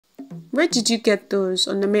"Where did you get those?"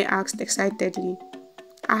 Onome asked excitedly.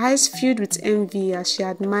 Her eyes filled with envy as she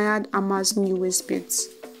admired Ama's new waist beads.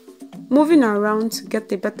 Moving around to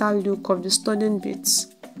get a better look of the stunning beads.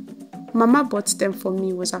 "Mama bought them for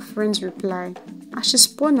me," was her friend's reply, as she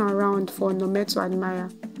spun around for Onome to admire.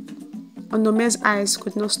 Onome's eyes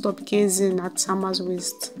could not stop gazing at Ama's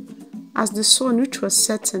waist, as the sun, which was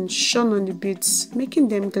setting, shone on the beads, making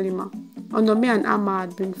them glimmer. Onome and Ama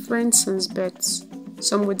had been friends since birth,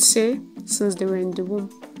 some would say since they were in the womb.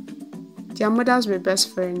 Their mothers were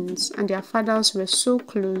best friends, and their fathers were so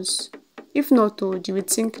close. If not told, you would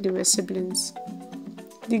think they were siblings.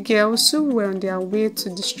 The girls, who were on their way to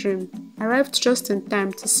the stream, arrived just in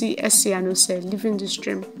time to see Essie and Ose leaving the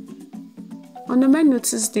stream. Onome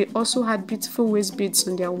noticed they also had beautiful waist beads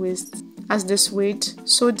on their waists. As they swayed,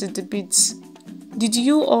 so did the beads. "Did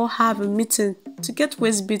you all have a meeting to get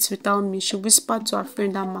waist beads without me?" she whispered to her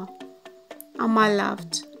friend Ama. Ama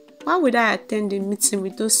laughed. "Why would I attend a meeting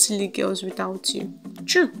with those silly girls without you?"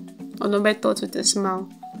 "True," Onome thought with a smile.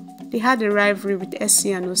 They had a rivalry with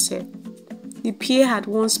Essie and Ose. The pair had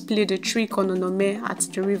once played a trick on Onome at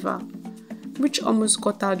the river, which almost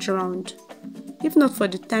got her drowned. If not for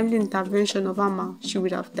the timely intervention of Ama, she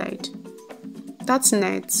would have died. That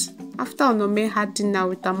night, after Onome had dinner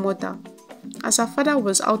with her mother, as her father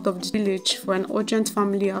was out of the village for an urgent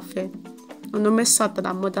family affair, Onome sat at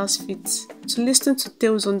her mother's feet to listen to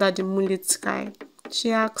tales under the moonlit sky.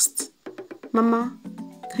 She asked, "Mama,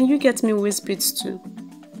 can you get me waist beads too?"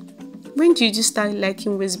 "When did you start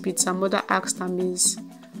liking waist beads?" her mother asked amazed,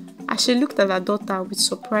 as she looked at her daughter with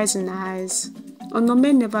surprise in her eyes.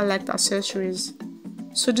 Onome never liked accessories,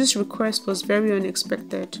 so this request was very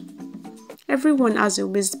unexpected. "Everyone has a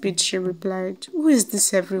waist bead," she replied. "Who is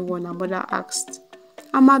this everyone?" her mother asked.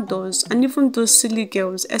 "Ama does, and even those silly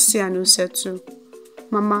girls, Essie and Ose too.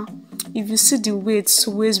 Mama, if you see the way it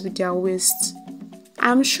sways with their waists,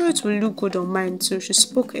 I am sure it will look good on mine too," she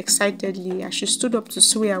spoke excitedly as she stood up to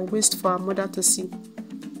sway her waist for her mother to see.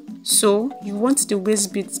 "So, you want the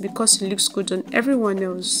waist beads because it looks good on everyone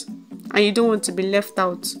else, and you don't want to be left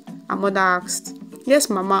out?" her mother asked. "Yes,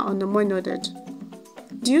 Mama," Onome nodded.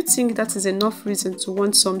 "Do you think that is enough reason to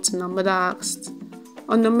want something?" her mother asked.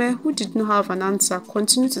 Onome, who did not have an answer,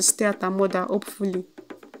 continued to stare at her mother hopefully.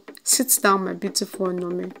 "Sit down, my beautiful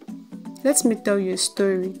Onome. Let me tell you a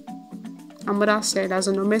story," her mother said as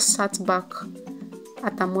Onome sat back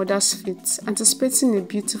at her mother's feet, anticipating a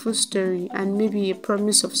beautiful story and maybe a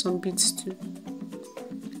promise of some beads too.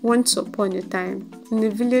 "Once upon a time, in a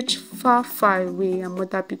village far, far away," her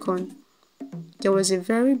mother began, "there was a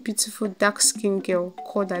very beautiful dark-skinned girl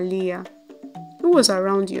called Aliyah, who was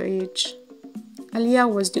around your age.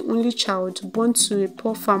 Aliyah was the only child born to a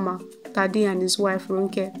poor farmer, Tade, and his wife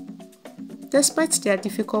Ronke. Despite their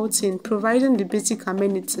difficulty in providing the basic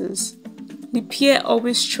amenities, the pair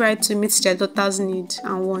always tried to meet their daughter's needs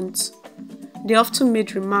and wants. They often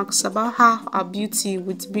made remarks about how her beauty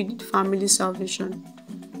would be the family's salvation.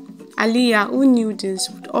 Aliyah, who knew this,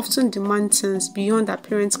 would often demand things beyond her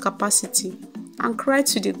parents' capacity and cry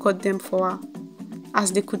till they got them for her,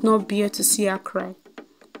 as they could not bear to see her cry.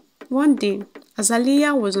 One day, as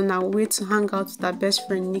Aliyah was on her way to hang out with her best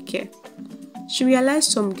friend Nike, she realized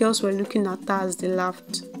some girls were looking at her as they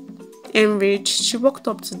laughed. Enraged, she walked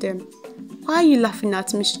up to them. "Why are you laughing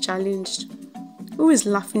at me?" she challenged. "Who is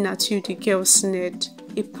laughing at you?" the girl sneered.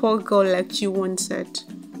 "A poor girl like you," one said.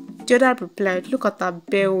 The other replied, "Look at her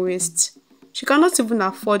bare waist. She cannot even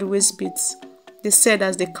afford waist beads," they said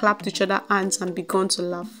as they clapped each other's hands and began to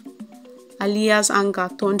laugh. Aliyah's anger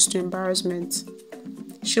turned to embarrassment.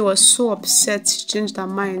 She was so upset she changed her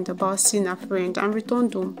mind about seeing her friend and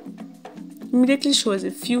returned home. Immediately she was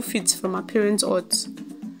a few feet from her parents' hut.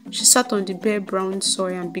 She sat on the bare brown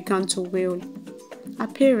soil and began to wail. Her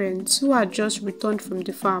parents, who had just returned from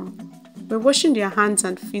the farm, were washing their hands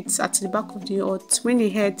and feet at the back of the hut when they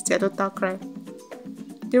heard their daughter cry.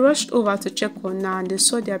 They rushed over to check on her and they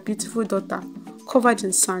saw their beautiful daughter covered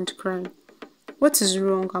in sand crying. "What is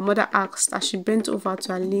wrong?" her mother asked as she bent over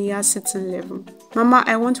to Aliyah's sitting level. "Mama,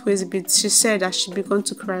 I want waist beads," she said as she began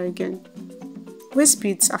to cry again. "Waist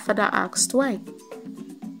beads?" her father asked. "Why?"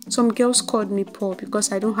 "Some girls called me poor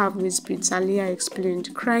because I don't have waist beads," Aliyah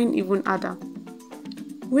explained, crying even harder.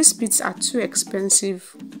 "Waist beads are too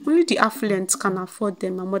expensive. Only the affluent can afford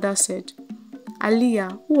them," her mother said.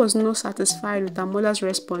 Aliyah, who was not satisfied with her mother's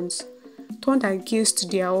response, turned her gaze to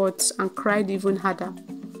their huts and cried even harder.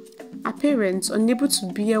 Her parents, unable to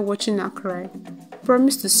bear watching her cry,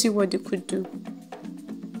 promised to see what they could do.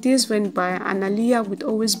 Days went by and Aliyah would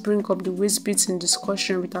always bring up the waist beads in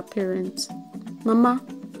discussion with her parents. "Mama,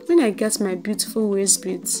 when I get my beautiful waist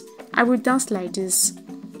beads, I will dance like this.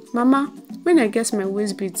 Mama, when I get my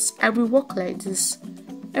waist beads, I will walk like this.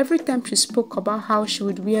 Every time she spoke about how she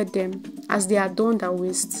would wear them as they adorned her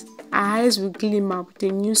waist, her eyes would glimmer with a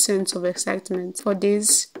new sense of excitement. For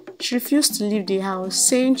days, she refused to leave the house,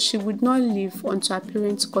 saying she would not leave until her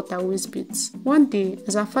parents got her waist beads. One day,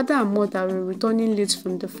 as her father and mother were returning late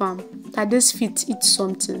from the farm, Tade's feet hit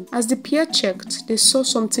something. As the pair checked, they saw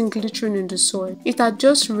something glittering in the soil. It had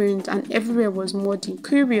just rained and everywhere was muddy.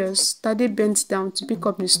 Curious, Tade bent down to pick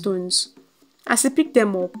up the stones. As he picked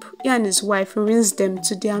them up, he and his wife rinsed them.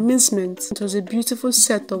 To their amazement, it was a beautiful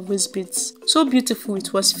set of waist beads. So beautiful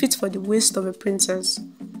it was fit for the waist of a princess.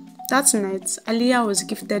 That night, Aliyah was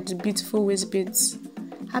gifted the beautiful waist beads.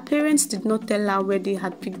 Her parents did not tell her where they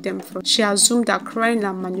had picked them from. She assumed that crying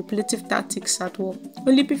and manipulative tactics had worked.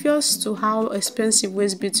 Oblivious to how expensive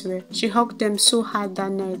waist beads were, she hugged them so hard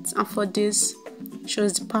that night, and for days, she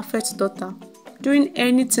was the perfect daughter, doing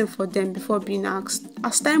anything for them before being asked.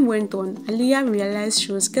 As time went on, Aliyah realized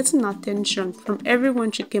she was getting attention from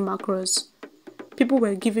everyone she came across. People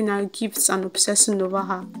were giving her gifts and obsessing over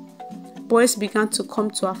her. Boys began to come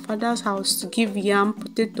to her father's house to give yam,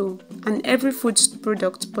 potato, and every food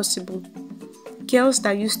product possible. Girls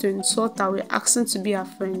that used to insult her were asking to be her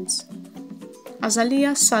friends. As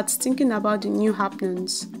Aliyah sat thinking about the new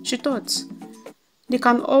happenings, she thought, they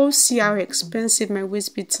can all see how expensive my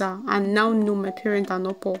waist beads are and now know my parents are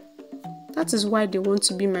not poor. That is why they want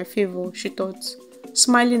to be my favor, she thought,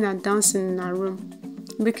 smiling and dancing in her room,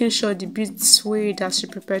 making sure the beads swayed as she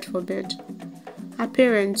prepared for bed. Her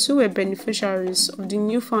parents, who were beneficiaries of the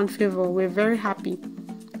newfound favor, were very happy,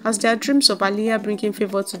 as their dreams of Aliyah bringing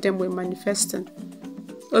favor to them were manifesting,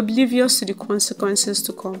 oblivious to the consequences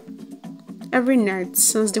to come. Every night,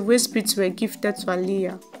 since the waist beads were gifted to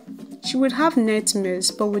Aliyah, she would have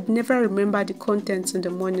nightmares but would never remember the contents in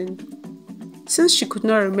the morning. Since she could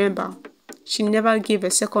not remember, she never gave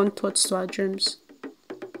a second thought to her dreams.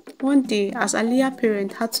 One day, as Aliyah's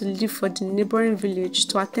parents had to leave for the neighboring village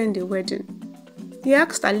to attend a wedding, they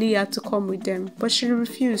asked Aliyah to come with them, but she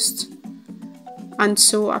refused. And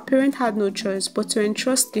so her parents had no choice but to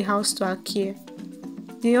entrust the house to her care.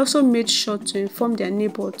 They also made sure to inform their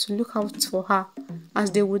neighbor to look out for her,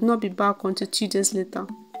 as they would not be back until 2 days later.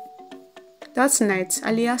 That night,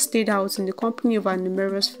 Aliyah stayed out in the company of her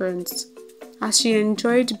numerous friends, as she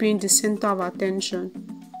enjoyed being the center of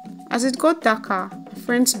attention. As it got darker, her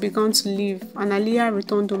friends began to leave and Aliyah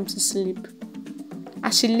returned home to sleep.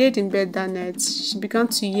 As she laid in bed that night, she began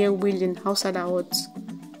to hear wailing outside her hut.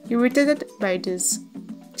 Irritated by this,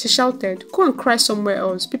 she shouted, "Go and cry somewhere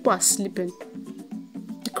else, people are sleeping."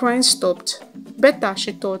 The crying stopped. Better,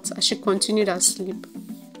 she thought, as she continued her sleep.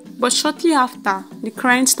 But shortly after, the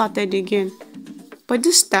crying started again. But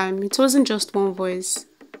this time, it wasn't just one voice.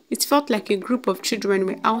 It felt like a group of children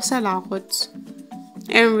were outside her hut.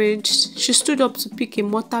 Enraged, she stood up to pick a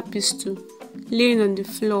mortar pestle laying on the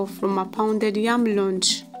floor from her pounded yam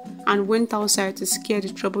lunch and went outside to scare the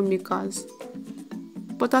troublemakers.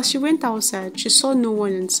 But as she went outside, she saw no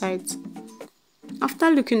one in sight. After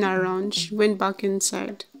looking around, she went back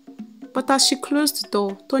inside. But as she closed the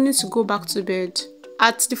door, turning to go back to bed,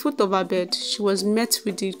 at the foot of her bed, she was met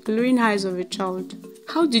with the glowing eyes of a child.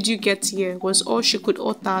 "How did you get here?" was all she could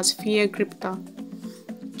utter as fear gripped her.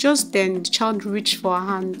 Just then, the child reached for her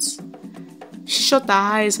hands. She shut her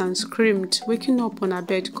eyes and screamed, waking up on her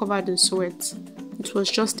bed covered in sweat. It was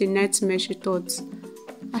just a nightmare, she thought,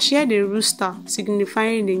 as she heard a rooster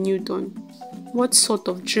signifying a new dawn. What sort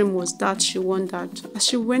of dream was that, she wondered, as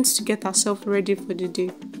she went to get herself ready for the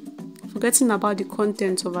day, forgetting about the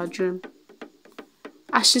contents of her dream.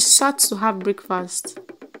 As she sat to have breakfast,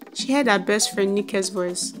 she heard her best friend Nike's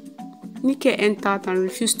voice. Nike entered and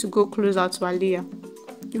refused to go closer to Aliyah.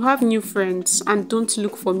 "You have new friends and don't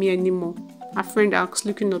look for me anymore," her friend asked,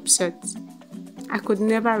 looking upset. "I could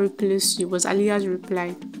never replace you," was Aliyah's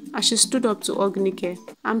reply, as she stood up to hug Nike.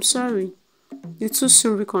 "I'm sorry." The two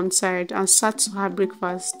soon reconciled and sat to have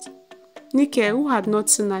breakfast. Nike, who had not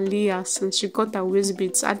seen Aliyah since she got her waist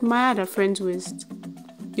beads, admired her friend's waist.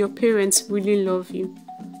 "Your parents really love you.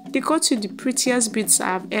 They got you the prettiest beads I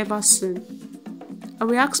have ever seen. I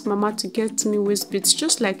will ask Mama to get me waist beads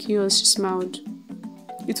just like yours," she smiled.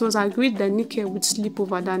 It was agreed that Nike would sleep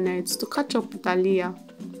over that night to catch up with Aliyah.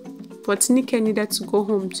 But Nike needed to go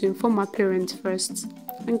home to inform her parents first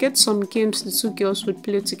and get some games the two girls would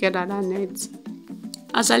play together that night.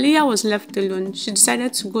 As Aliyah was left alone, she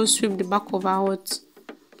decided to go sweep the back of her hut.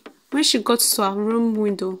 When she got to her room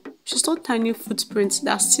window, she saw tiny footprints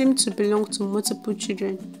that seemed to belong to multiple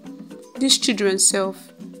children. "These children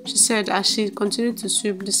self," she said as she continued to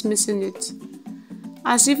sweep, dismissing it.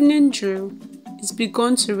 As evening drew, It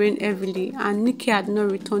began to rain heavily and Nikki had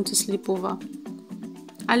not returned to sleep over.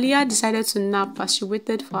 Aliyah decided to nap as she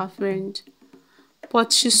waited for her friend,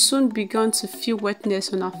 but she soon began to feel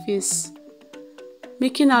wetness on her face.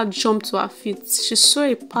 Making her jump to her feet, she saw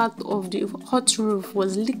a part of the hot roof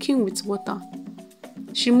was leaking with water.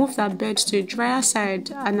 She moved her bed to a drier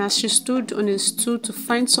side, and as she stood on a stool to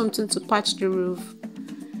find something to patch the roof,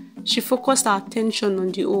 she focused her attention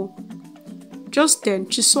on the hole. Just then,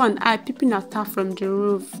 she saw an eye peeping at her from the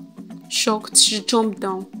roof. Shocked, she jumped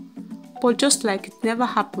down. But just like it never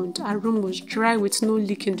happened, her room was dry with no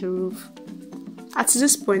leak in the roof. At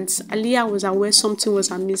this point, Aliyah was aware something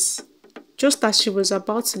was amiss. Just as she was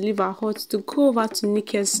about to leave her hut to go over to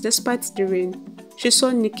Nikke's despite the rain, she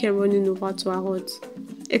saw Nikke running over to her hut.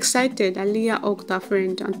 Excited, Aliyah hugged her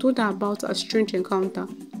friend and told her about a strange encounter.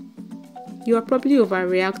 "You are probably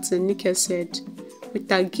overreacting," Nikke said, with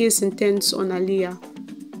her gaze intent on Aliyah.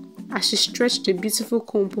 As she stretched a beautiful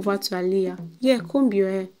comb over to Aliyah. "Yeah, comb your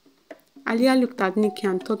hair." Aliyah looked at Nikke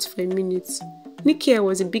and thought for a minute. Nikke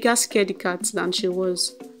was a bigger scaredy cat than she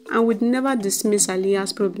was, and would never dismiss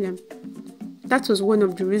Aliyah's problem. That was one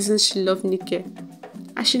of the reasons she loved Nikke.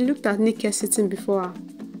 As she looked at Nikke sitting before her,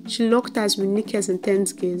 she locked eyes with Nikke's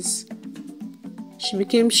intense gaze. She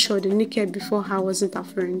became sure the Nikke before her wasn't her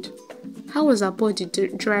friend. How was her body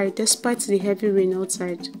dry despite the heavy rain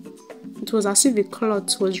outside? It was as if a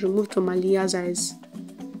cloth was removed from Aliyah's eyes,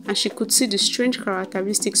 and she could see the strange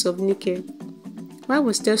characteristics of Nikke. Why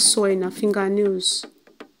was there soil in her fingernails?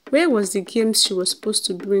 Where was the games she was supposed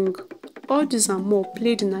to bring? All these and more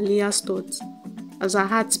played in Aliyah's thoughts, as her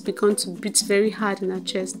heart began to beat very hard in her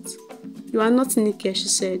chest. "You are not Nikke," she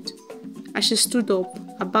said, as she stood up,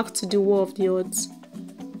 her back to the wall of the hut.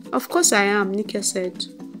 "Of course I am," Nikke said.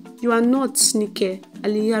 "You are not Nikke,"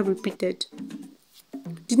 Aliyah repeated.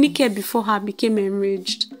 The Nikke before her became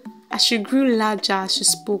enraged, as she grew larger as she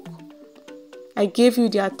spoke. "I gave you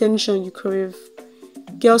the attention you crave.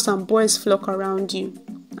 Girls and boys flock around you,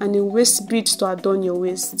 and a waist bead to adorn your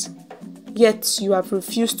waist. Yet you have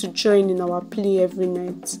refused to join in our play every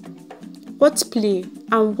night." "What play?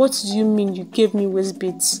 And what do you mean you gave me waist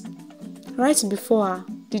beads?" Right before her,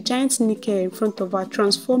 the giant Nikke in front of her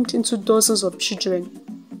transformed into dozens of children.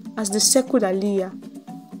 As they circled Aliyah,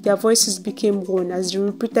 their voices became one as they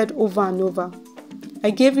repeated over and over.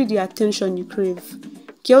 "I gave you the attention you crave.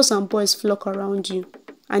 Girls and boys flock around you,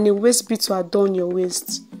 and a waist bead to adorn your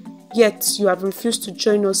waist. Yet you have refused to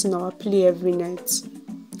join us in our play every night.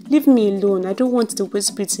 Leave me alone, I don't want the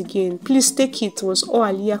waist beads again. Please take it," was all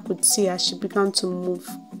Aliyah could say as she began to move.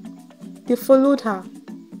 They followed her.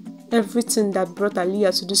 Everything that brought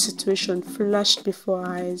Aliyah to this situation flashed before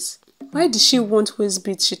her eyes. Why did she want waist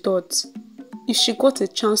beads, she thought. If she got a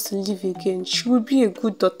chance to live again, she would be a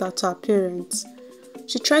good daughter to her parents.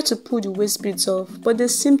 She tried to pull the waist beads off, but they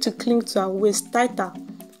seemed to cling to her waist tighter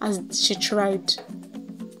as she tried.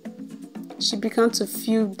 She began to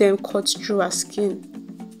feel them cut through her skin.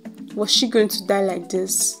 Was she going to die like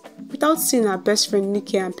this? Without seeing her best friend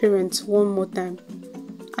Nikke and parents one more time.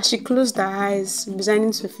 As she closed her eyes,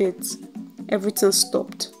 resigning to fate, everything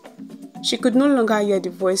stopped. She could no longer hear the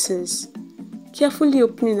voices. Carefully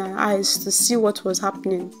opening her eyes to see what was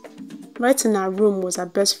happening, right in her room was her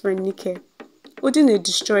best friend Nikke, holding a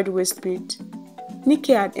destroyed waist bead.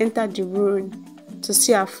 Nikke had entered the room to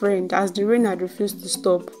see her friend as the rain had refused to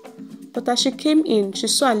stop. But as she came in, she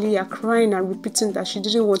saw Aliyah crying and repeating that she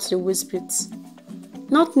didn't want the waist beads.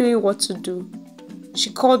 Not knowing what to do, she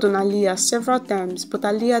called on Aliyah several times, but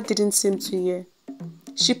Aliyah didn't seem to hear.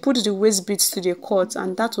 She put the waist beads to the cord,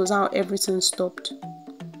 and that was how everything stopped.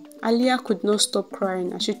 Aliyah could not stop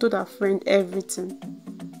crying as she told her friend everything.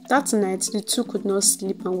 That night, the two could not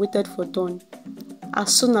sleep and waited for dawn.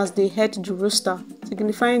 As soon as they heard the rooster,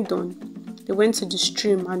 signifying dawn, they went to the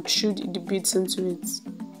stream and threw the beads into it.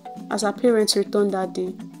 As her parents returned that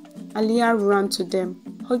day, Aliyah ran to them,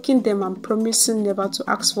 hugging them and promising never to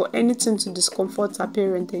ask for anything to discomfort her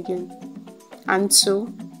parent again. And so,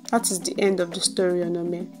 that is the end of the story,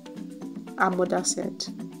 Onome, her mother said.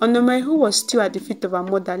 Onome, who was still at the feet of her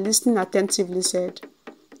mother, listening attentively, said,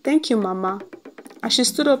 "Thank you, Mama." As she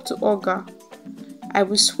stood up to hug her, "I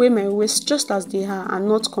will sway my waist just as they are and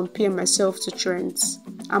not compare myself to trends."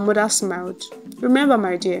 Her mother smiled. "Remember,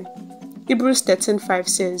 my dear, Hebrews 13:5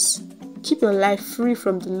 says, 'Keep your life free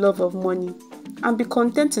from the love of money, and be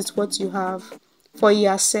content with what you have. For he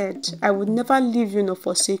has said, I would never leave you nor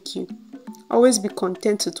forsake you.' Always be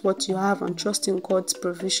content with what you have and trust in God's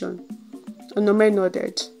provision." Onome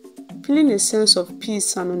nodded, feeling a sense of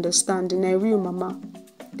peace and understanding. I will, Mama.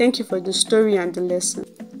 Thank you for the story and the lesson.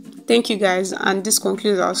 Thank you, guys, and this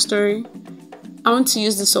concludes our story. I want to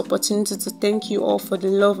use this opportunity to thank you all for the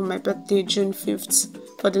love on my birthday, June 5th,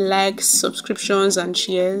 for the likes, subscriptions, and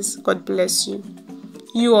shares. God bless you.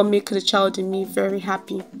 You all make the child in me very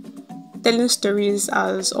happy. Telling stories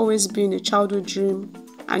has always been a childhood dream,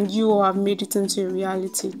 and you all have made it into a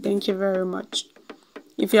reality. Thank you very much.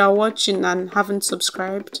 If you are watching and haven't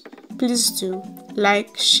subscribed, please do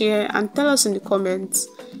like, share, and tell us in the comments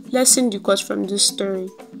lesson you got from this story.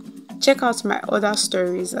 Check out my other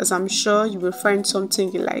stories, as I'm sure you will find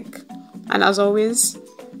something you like. And as always,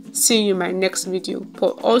 see you in my next video.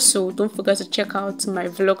 But also, don't forget to check out my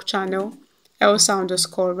vlog channel,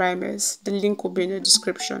 Elsa_Rhymers. The link will be in the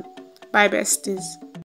description. Bye besties.